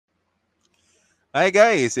Hi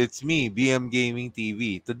guys, it's me, BM Gaming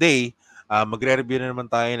TV. Today, magre-review na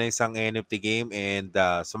naman tayo ng isang NFT game and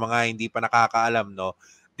sa mga hindi pa nakakaalam, no,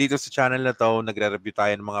 dito sa channel na to, nagre-review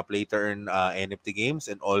tayo ng mga play-to-earn NFT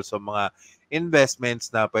games and also mga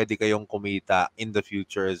investments na pwede kayong kumita in the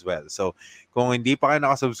future as well. So, kung hindi pa kayo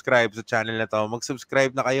nakasubscribe sa channel na to,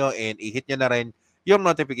 mag-subscribe na kayo and i-hit nyo na rin yung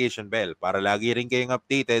notification bell para lagi rin kayong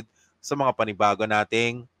updated sa mga panibago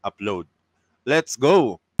nating upload. Let's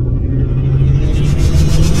go!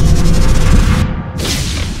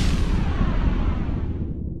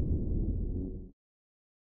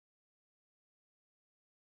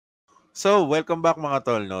 So, welcome back mga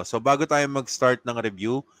tol, no? So, bago tayo mag-start ng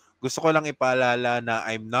review, gusto ko lang ipaalala na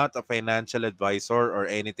I'm not a financial advisor or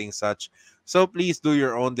anything such. So, please do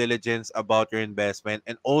your own diligence about your investment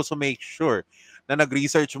and also make sure na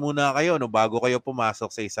nag-research muna kayo no bago kayo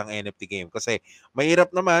pumasok sa isang NFT game. Kasi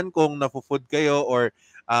mahirap naman kung nafo-food kayo or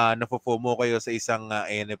nafo-FOMO kayo sa isang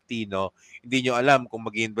NFT, no? Hindi nyo alam kung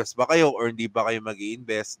mag-invest ba kayo or hindi ba kayo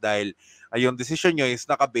mag-invest dahil yung decision nyo is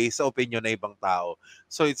naka-base sa opinion na ibang tao.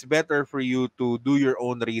 So it's better for you to do your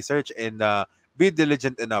own research and be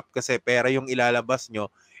diligent enough kasi pera yung ilalabas nyo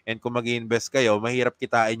and kung mag-invest kayo, mahirap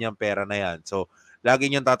kitain yung pera na yan. So lagi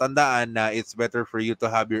nyo tatandaan na it's better for you to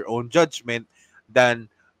have your own judgment than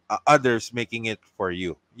others making it for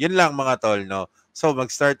you. Yun lang mga tol, no? So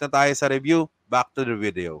mag-start na tayo sa review. Back to the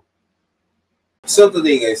video. So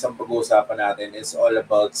today guys, ang pag-uusapan natin is all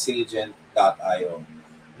about Zagent.io.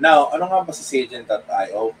 Now, ano nga ba si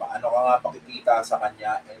Zagent.io? Paano ka nga pakikita sa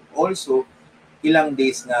kanya? And also, ilang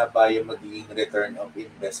days nga ba yung magiging return of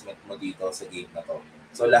investment mo dito sa game na to?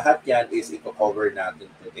 So lahat yan is i-cover natin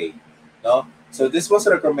today. No? So this was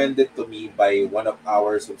recommended to me by one of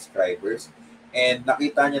our subscribers. And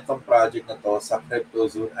nakita niya tong project na to sa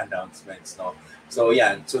CryptoZoon announcements. No? So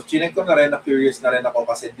yan. So chinek ko na rin, na-curious na rin ako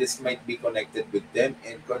kasi this might be connected with them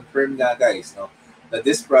and confirm nga guys, no, that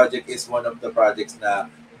this project is one of the projects na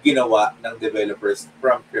ginawa ng developers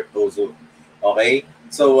from CryptoZoon. Okay?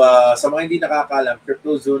 So sa mga hindi nakakaalam,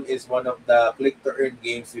 CryptoZoon is one of the click-to-earn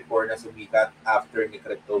games before na sumikat after ni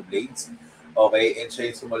Crypto Blades. Okay? And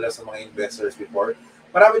siya yung sumula sa mga investors before.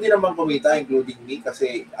 Marami din naman kumita, including me,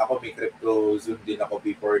 kasi ako may CryptoZoon din ako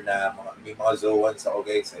before na may mga Zoans ako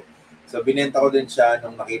guys eh. So, binenta ko din siya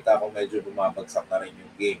nung nakita ko medyo bumabagsak na rin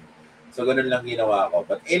yung game. So, ganun lang ginawa ko.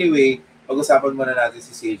 But anyway, pag-usapan muna natin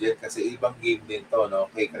si Zagent kasi ibang game din to,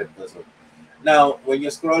 no, kay CryptoZoom. Now, when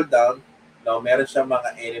you scroll down, no, meron siya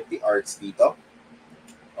mga NFT arts dito.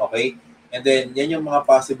 Okay? And then, yan yung mga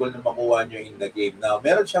possible na makuha nyo in the game. Now,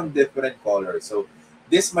 meron siyang different colors. So,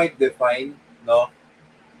 this might define, no,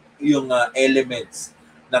 yung elements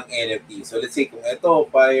ng NFT. So let's say kung ito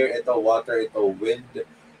fire, ito water, ito wind,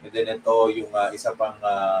 and then ito yung isa pang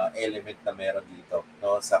element na meron dito,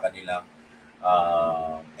 no, sa kanilang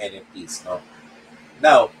NFTs, no.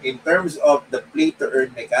 Now, in terms of the play to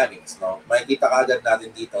earn mechanics, no, makikita kagad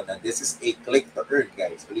natin dito na this is a click to earn,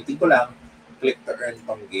 guys. Ulitin ko lang, click to earn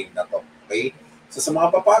tong game na to. Okay? So sa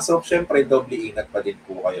mga papasok, syempre doble ingat pa din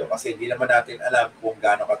po kayo kasi hindi naman natin alam kung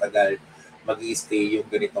gaano katagal mag-i-stay yung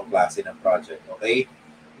ganitong klase ng project. Okay?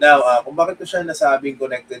 Now, kung bakit ko siya nasabing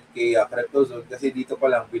connected kay CryptoZoon, kasi dito pa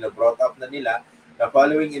lang binabrought up na nila na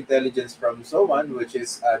following intelligence from Zoan, which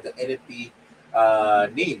is the NFT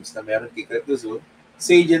names na meron kay CryptoZoon,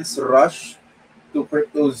 Sagens rush to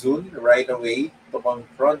CryptoZoon right away to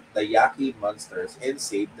confront the Yaki monsters and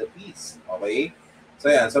save the peace. Okay? So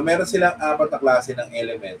yan. So meron silang apat na klase ng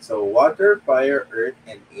elements. So water, fire, earth,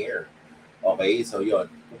 and air. Okay? So yon.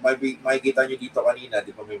 Kung makikita nyo dito kanina, di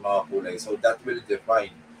ba may mga kulay. So that will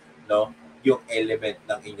define, no, yung element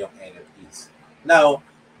ng inyong NFTs. Now,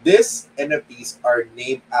 these NFTs are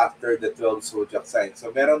named after the 12 zodiac signs.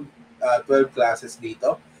 So meron 12 classes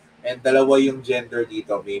dito. And dalawa yung gender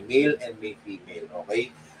dito, may male and may female,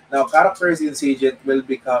 okay? Now, characters in Zagent will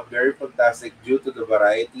become very fantastic due to the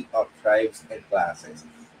variety of tribes and classes.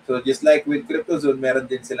 So, just like with CryptoZoon, meron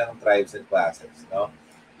din silang tribes and classes, no?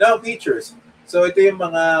 Now, features. So, ito yung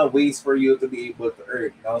mga ways for you to be able to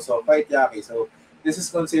earn, no? So, Fight Yaki. So, this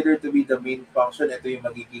is considered to be the main function. Ito yung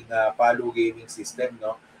magiging follow gaming system,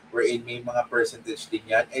 no? Wherein may mga percentage din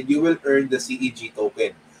yan. And you will earn the CEG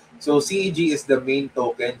token. So CEG is the main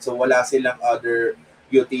token. So wala silang other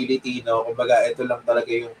utility, no? Kumbaga, ito lang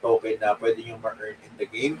talaga yung token na pwede nyo ma-earn in the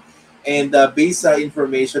game. And based sa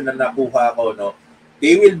information na nakuha ko, no,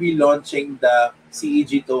 they will be launching the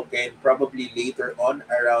CEG token probably later on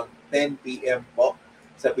around 10 p.m. po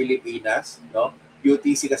sa Pilipinas, no?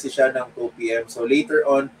 UTC kasi siya ng 2 p.m. So later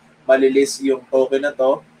on, malilis yung token na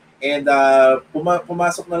to. And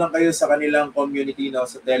pumasok na lang kayo sa kanilang community, no,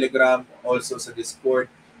 sa Telegram, also sa Discord.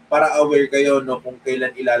 para aware kayo no kung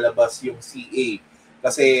kailan ilalabas yung CA.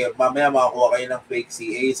 Kasi mamaya makakuha kayo ng fake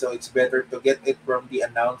CA, so it's better to get it from the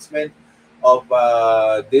announcement of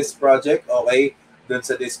this project, okay? Doon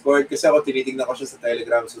sa Discord. Kasi ako tinitingnan ko siya sa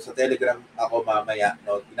Telegram. So sa Telegram ako mamaya,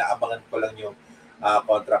 no, inaabangan ko lang yung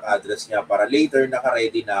contract address niya para later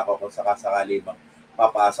naka-ready na ako kung sakasakali mang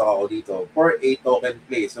papasok ako dito for a token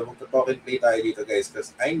play. So magto-token play tayo dito guys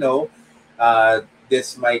because I know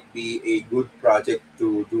this might be a good project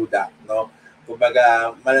to do that, no?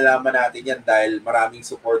 Kumbaga, malalaman natin yan dahil maraming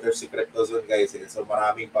supporters si CryptoZoon guys. So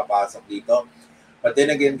maraming papasok dito. But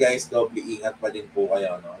then again guys, doble ingat pa din po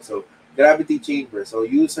kayo, no? So gravity chamber. So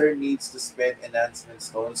user needs to spend enhancement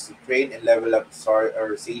stones to train and level up Star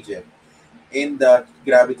or Zagent. In the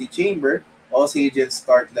gravity chamber, all Zagents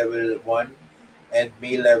start level 1 and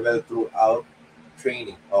may level throughout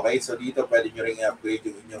training. Okay, so dito pwede nyo rin i-upgrade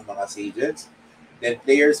yung inyong mga Zagents. Then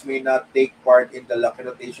players may not take part in the lucky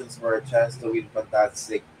rotations for a chance to win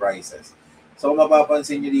fantastic prizes. So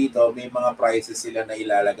mapapansin nyo dito, may mga prizes sila na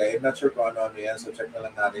ilalagay. I'm not sure kung ano-ano yan, so check na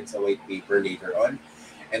lang natin sa white paper later on.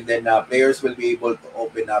 And then players will be able to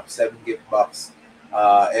open up 7 gift box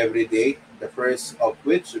every day. The first of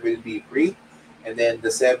which will be free. And then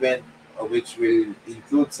the 7th of which will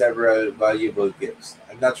include several valuable gifts.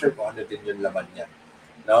 I'm not sure kung ano din yung laman niya.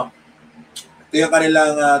 No? Ito yung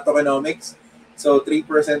kanilang tokenomics. So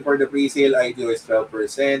 3% for the pre-sale, IDO is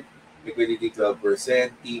 12%, liquidity 12%,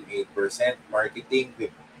 team 8%, marketing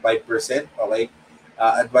 5%, okay?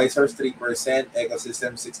 Advisors 3%,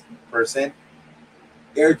 ecosystem 6%,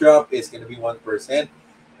 airdrop is going to be 1%,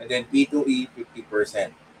 and then P2E 50%.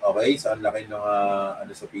 Okay, so ang laki ng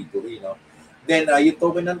ano sa P2E, no? Then yung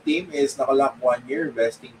token ng team is nakalock 1 year,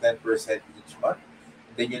 vesting 10% each month.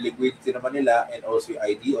 Then yung liquidity naman nila and also yung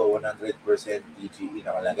IDO 100% TGE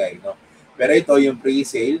nakalagay, no? Pero ito yung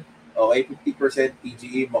pre-sale, okay, 50%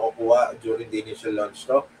 TGE makukuha during the initial launch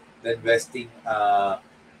to, then vesting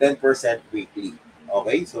 10% weekly.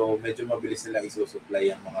 Okay, so medyo mabilis nila isusupply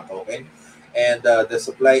ang mga token. And the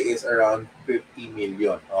supply is around 50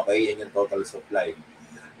 million. Okay, yan yung total supply.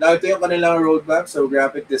 Now, ito yung kanilang roadmap. So,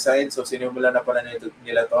 graphic design. So, sinimula na pala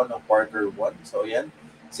nila to ng quarter 1. So, yan.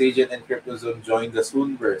 Zagent and CryptoZoon join the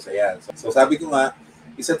Zoonverse. Ayan. So, sabi ko nga,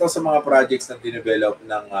 isa to sa mga projects na dinevelop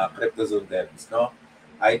ng CryptoZoon devs, no?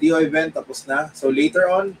 IDO event, tapos na. So, later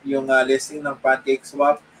on, yung listing ng Pancake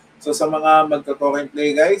Swap. So, sa mga magto-token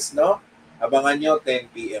play, guys, no? Abangan nyo, 10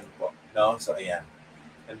 p.m. po, no? So, ayan.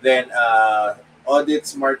 And then, audit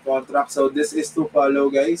smart contract. So, this is to follow,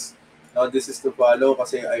 guys. No, this is to follow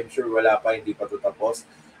kasi I'm sure wala pa, hindi pa to tapos.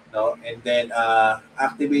 No? And then,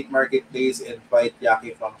 activate marketplace and fight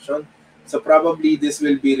Yaki function. So, probably this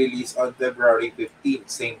will be released on February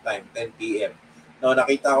 15th, same time, 10 p.m. No,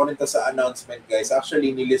 nakita ko rin to sa announcement, guys.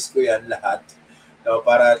 Actually, nilist ko yan lahat. No,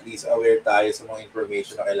 para at least aware tayo sa mga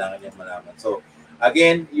information na kailangan niyang malaman. So,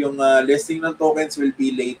 again, yung listing ng tokens will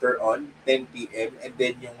be later on, 10 p.m. And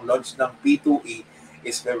then, yung launch ng P2E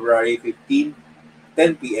is February 15,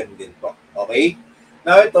 10 p.m. din po. Okay?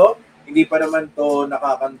 Now, ito, hindi pa naman to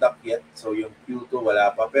nakakandak yet. So, yung Q2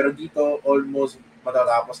 wala pa. Pero dito, almost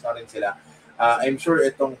matatapos na rin sila. I'm sure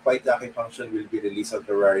itong fight Yaki function will be released on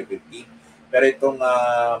February 15. Pero itong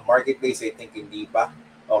marketplace, I think hindi pa.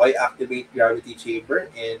 Okay, activate Gravity Chamber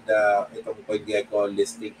and itong CoinGecko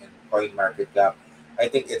listing and coin market cap. I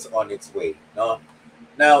think it's on its way. No?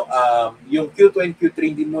 Now, yung Q2 and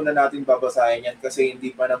Q3, hindi muna natin babasahin yan kasi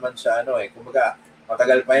hindi pa naman siya kumbaga,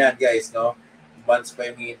 matagal pa yan, guys, no? Months pa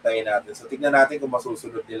yung hihintayin natin. So, tignan natin kung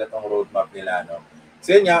masusunod nila tong roadmap nila, no?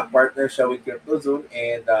 So, yun nga, partner siya with CryptoZoon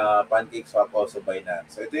and Pancake Swap also by na.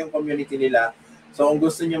 So, ito yung community nila. So, kung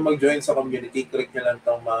gusto niyo mag-join sa community, click nyo lang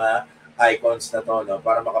tong mga icons na to, no?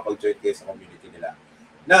 Para makapag-join kayo sa community nila.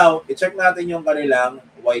 Now, i-check natin yung kanilang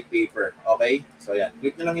white paper. Okay? So, yan.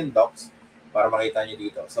 Click nyo lang yung docs para makita nyo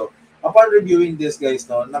dito. So, upon reviewing this, guys,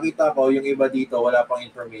 no, nakita ko yung iba dito, wala pang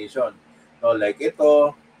information. No, like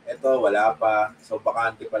ito, wala pa. So,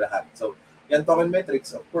 bakante pa lahat. So, yan token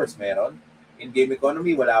metrics, of course, meron. In-game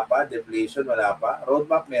economy, wala pa. Deflation, wala pa.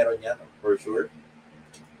 Roadmap, meron yan, for sure.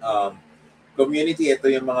 Community, ito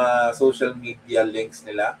yung mga social media links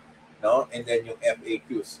nila, no? And then yung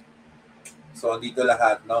FAQs. So, andito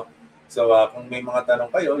lahat, no? So, kung may mga tanong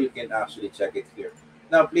kayo, you can actually check it here.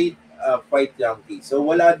 Now, fight Yankee. So,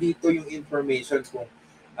 wala dito yung information kung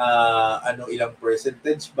ilang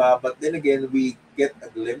percentage ba, but then again we get a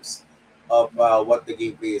glimpse of what the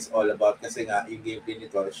gameplay is all about kasi nga yung gameplay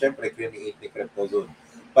nito syempre create ni CryptoZoon.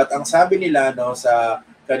 But ang sabi nila sa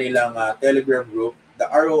kanilang Telegram group, the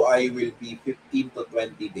ROI will be 15 to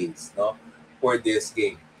 20 days, no, for this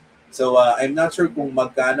game. So, I'm not sure kung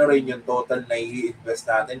magkano rin yung total na i-invest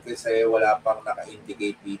natin kasi wala pang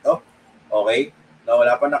naka-indicate dito. Okay? Na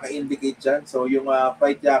wala pang naka-indicate dyan. So, yung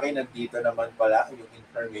fight jockey, nandito naman pala yung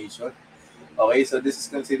information. Okay? So, this is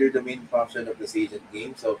considered the main function of the Zagent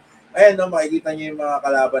game. So, ayan, no, makikita nyo yung mga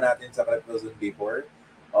kalaban natin sa CryptoZoon before.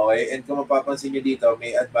 Okay? And kung mapapansin nyo dito,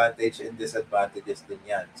 may advantage and disadvantages din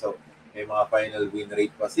yan. So, may mga final win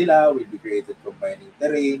rate pa sila, will be created combining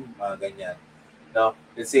terrain, mga ganyan. No,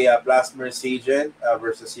 let's say Plasmer Zagent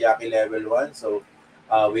versus Yaki level 1. So,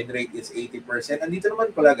 win rate is 80%. Andito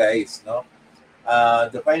naman pala guys, no?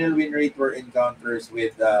 The final win rate for encounters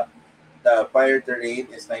with the fire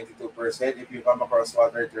terrain is 92%. If you come across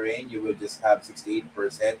water terrain, you will just have 68%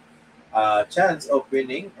 chance of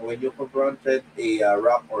winning. When you confronted a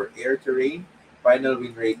rock or air terrain, final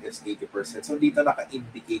win rate is 80%. So dito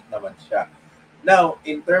naka-indicate naman siya. Now,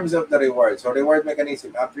 in terms of the reward, so reward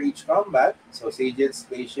mechanism, after each combat, so Zagent's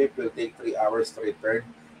spaceship will take 3 hours to return.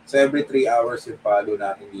 So every 3 hours yung follow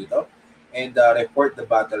natin dito. And report the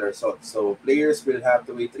battle results. So players will have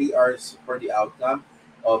to wait 3 hours for the outcome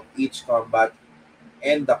of each combat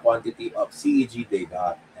and the quantity of CEG they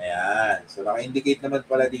got. Ayan. So naka-indicate naman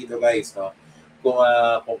pala dito guys, no?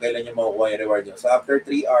 Kung kailan nyo makukuha yung reward nyo. So after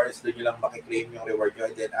 3 hours, doon nyo lang makiklaim yung reward nyo.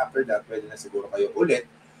 And then after that, pwede na siguro kayo ulit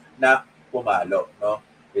na pumalo, no?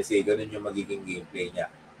 Kasi ganun yung magiging gameplay niya.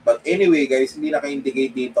 But anyway, guys, hindi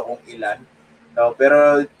naka-indicate dito kung ilan, no?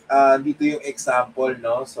 Pero dito yung example,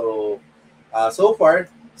 no? So, so far,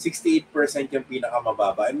 68% yung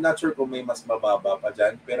pinakamababa. I'm not sure kung may mas mababa pa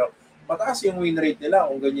dyan, pero mataas yung win rate nila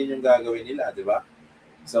kung ganyan yung gagawin nila, di ba?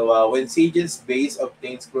 So, when Zagent's base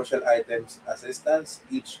obtains crucial items assistance,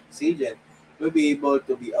 each Zagent will be able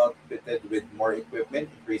to be outfitted with more equipment,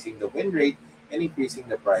 increasing the win rate and increasing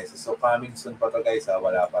the prices. So, coming soon pa to guys,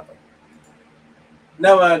 wala pa to.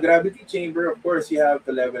 Now, Gravity Chamber, of course, you have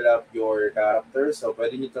to level up your character. So,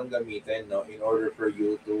 pwede nyo itong gamitin, no, in order for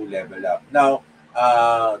you to level up. Now,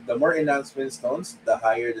 the more enhancement stones, the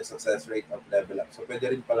higher the success rate of level up. So, pwede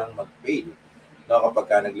rin palang mag-fail, no, kapag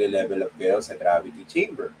ka nagle-level up kayo sa Gravity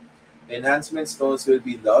Chamber. The enhancement stones will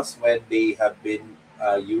be lost when they have been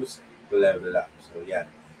used to level up. So, yan.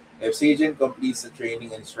 If Zagent completes the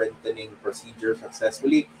training and strengthening procedure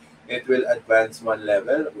successfully, it will advance one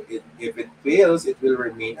level. If it fails, it will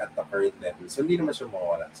remain at the current level. So, hindi naman siya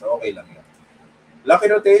mawala. So, okay lang yun.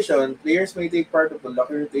 Lucky rotation. Players may take part of the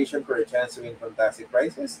lucky rotation for a chance to win fantastic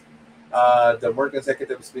prizes. The more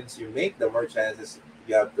consecutive spins you make, the more chances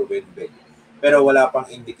you have to win big. Pero wala pang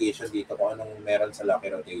indication dito kung anong meron sa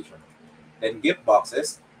lucky rotation. Then, gift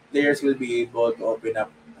boxes. Players will be able to open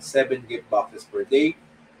up 7 gift boxes per day.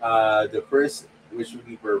 The first, which will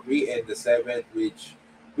be per free, and the 7th, which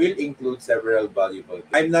will include several valuable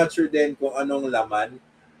gifts. I'm not sure din kung anong laman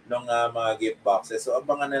ng mga gift boxes. So,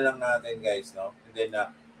 abangan na lang natin guys, no? And then,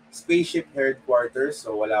 spaceship headquarters.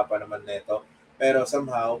 So, wala pa naman nito. Pero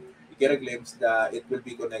somehow, you get a glimpse that it will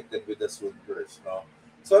be connected with the Zoonverse, no?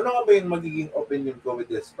 So, ano nga ba yung magiging opinion ko with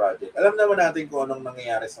this project? Alam naman natin kung anong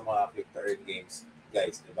nangyayari sa mga click-to-earn games,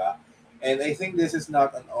 guys, di ba? And I think this is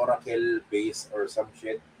not an Oracle-based or some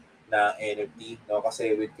shit na NFT, no?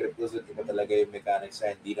 Kasi with CryptoZoon, iba talaga yung mechanics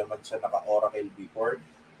na hindi naman siya naka-Oracle before.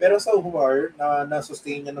 Pero so far,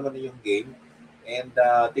 na-sustain niya naman yung game. And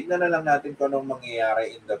tignan na lang natin kung anong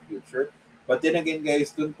mangyayari in the future. But then again,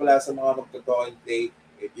 guys, dun pala sa mga magto-token play,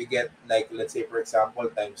 if you get like, let's say for example,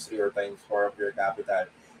 times 3 or times 4 of your capital,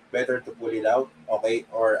 better to pull it out, okay?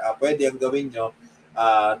 Or pwede ang gawin nyo,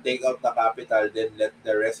 take out the capital, then let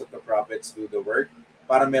the rest of the profits do the work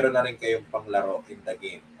para meron na rin kayong panglaro in the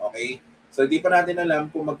game. Okay? So, hindi pa natin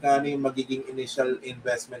alam kung magkano yung magiging initial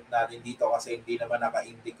investment natin dito kasi hindi naman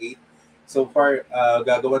naka-indicate. So far,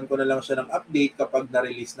 gagawan ko na lang siya ng update kapag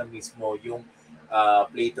na-release na mismo yung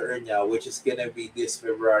play to earn niya, which is gonna be this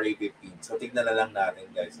February 15. So, tignan na lang natin,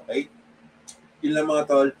 guys. Okay? Yun lang mga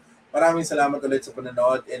tol. Maraming salamat ulit sa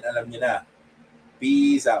panonood and alam niyo na,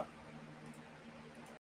 peace out.